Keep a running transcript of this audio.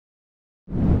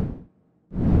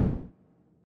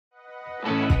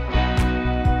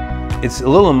It's a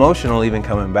little emotional even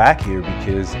coming back here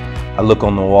because I look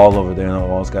on the wall over there and the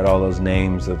wall's got all those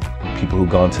names of people who've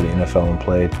gone to the NFL and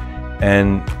played.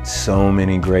 And so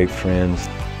many great friends,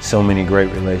 so many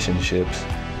great relationships.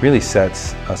 Really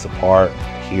sets us apart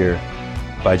here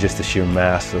by just the sheer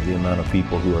mass of the amount of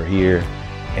people who are here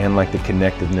and like the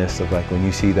connectiveness of like when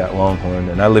you see that Longhorn,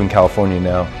 and I live in California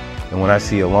now, and when I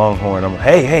see a Longhorn, I'm like,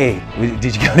 hey,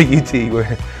 did you go to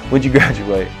UT? When'd you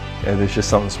graduate? And there's just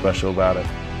something special about it.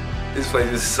 This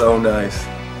place is so nice.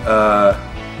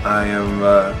 I am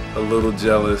a little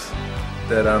jealous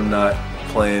that I'm not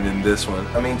playing in this one.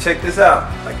 I mean, check this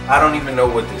out. Like, I don't even know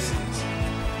what this is,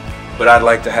 but I'd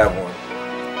like to have one.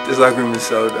 This locker room is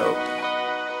so dope.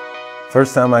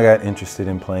 First time I got interested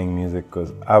in playing music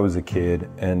was I was a kid,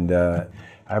 and I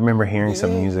remember hearing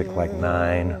some music like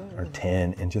 9 or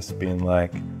 10 and just being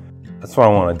like, that's what I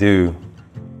want to do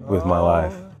with my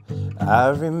life. I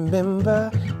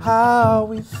remember how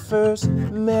we first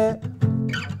met,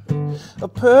 a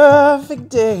perfect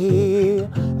day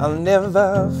I'll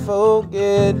never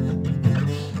forget.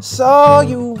 Saw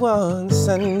you once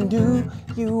and knew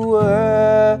you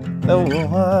were the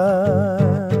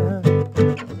one.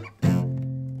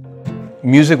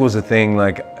 Music was a thing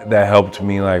like that helped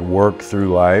me like work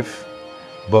through life,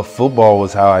 but football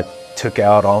was how I took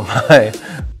out all my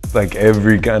like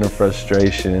every kind of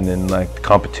frustration and like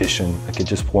competition. I could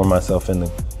just pour myself into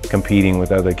competing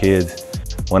with other kids.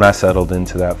 When I settled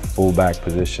into that fullback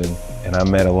position and I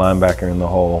met a linebacker in the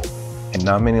hole, and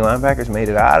not many linebackers made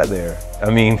it out of there. I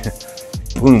mean,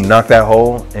 boom, knocked that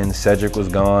hole and Cedric was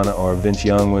gone, or Vince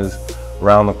Young was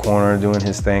around the corner doing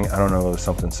his thing. I don't know, there was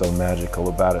something so magical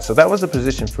about it. So that was a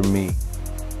position for me.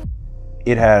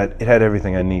 It had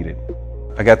everything I needed.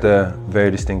 I got the very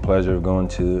distinct pleasure of going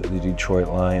to the Detroit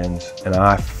Lions, and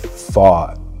I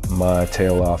fought my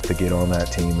tail off to get on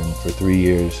that team, and for 3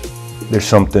 years, there's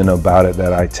something about it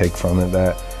that I take from it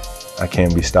that I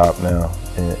can't be stopped now.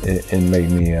 It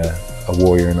made me a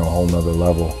warrior in a whole nother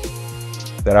level.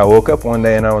 That I woke up one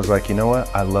day and I was like, you know what?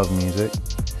 I love music.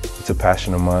 It's a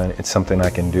passion of mine. It's something I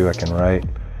can do. I can write.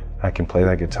 I can play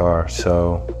that guitar.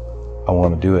 So I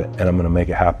want to do it, and I'm going to make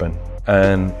it happen.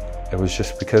 And it was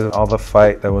just because of all the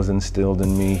fight that was instilled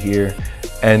in me here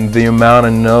and the amount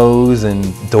of no's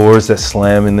and doors that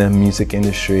slam in the music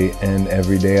industry. And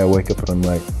every day I wake up and I'm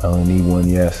like, I only need one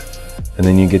yes. And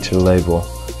then you get your label.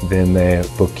 Then they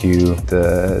book you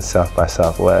to South by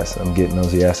Southwest. I'm getting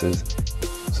those yeses.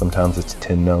 Sometimes it's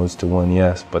 10 no's to 1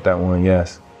 yes, but that 1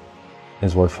 yes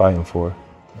is worth fighting for.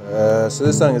 So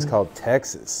this song is called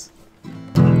Texas.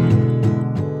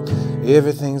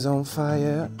 Everything's on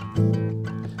fire,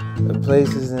 the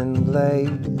place is in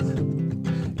blaze.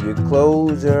 You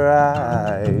close your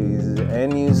eyes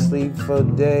and you sleep for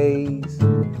days,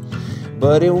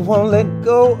 but it won't let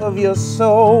go of your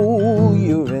soul.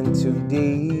 You're in too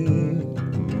deep,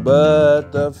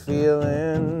 but the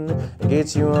feeling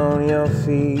gets you on your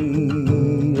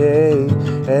feet. Hey,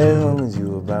 as long as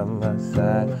you're by my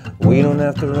side, we don't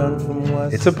have to run from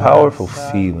what's. It's a powerful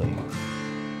feeling.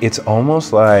 It's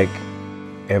almost like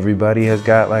everybody has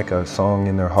got like a song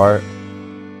in their heart,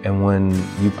 and when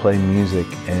you play music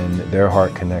and their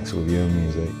heart connects with your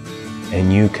music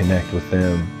and you connect with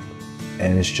them,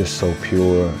 and it's just so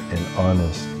pure and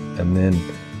honest, and then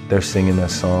they're singing that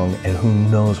song, and who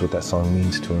knows what that song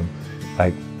means to them.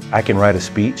 Like, I can write a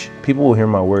speech, people will hear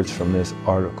my words from this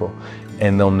article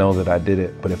and they'll know that I did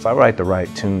it, but if I write the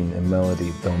right tune and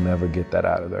melody, they'll never get that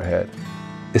out of their head.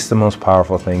 It's the most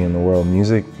powerful thing in the world.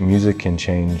 Music can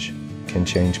change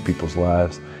people's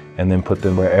lives and then put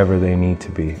them wherever they need to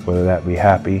be, whether that be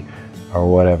happy or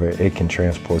whatever. It can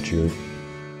transport you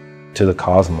to the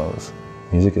cosmos.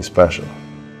 Music is special.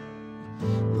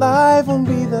 Life won't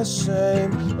be the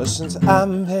same since I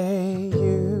met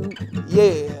you.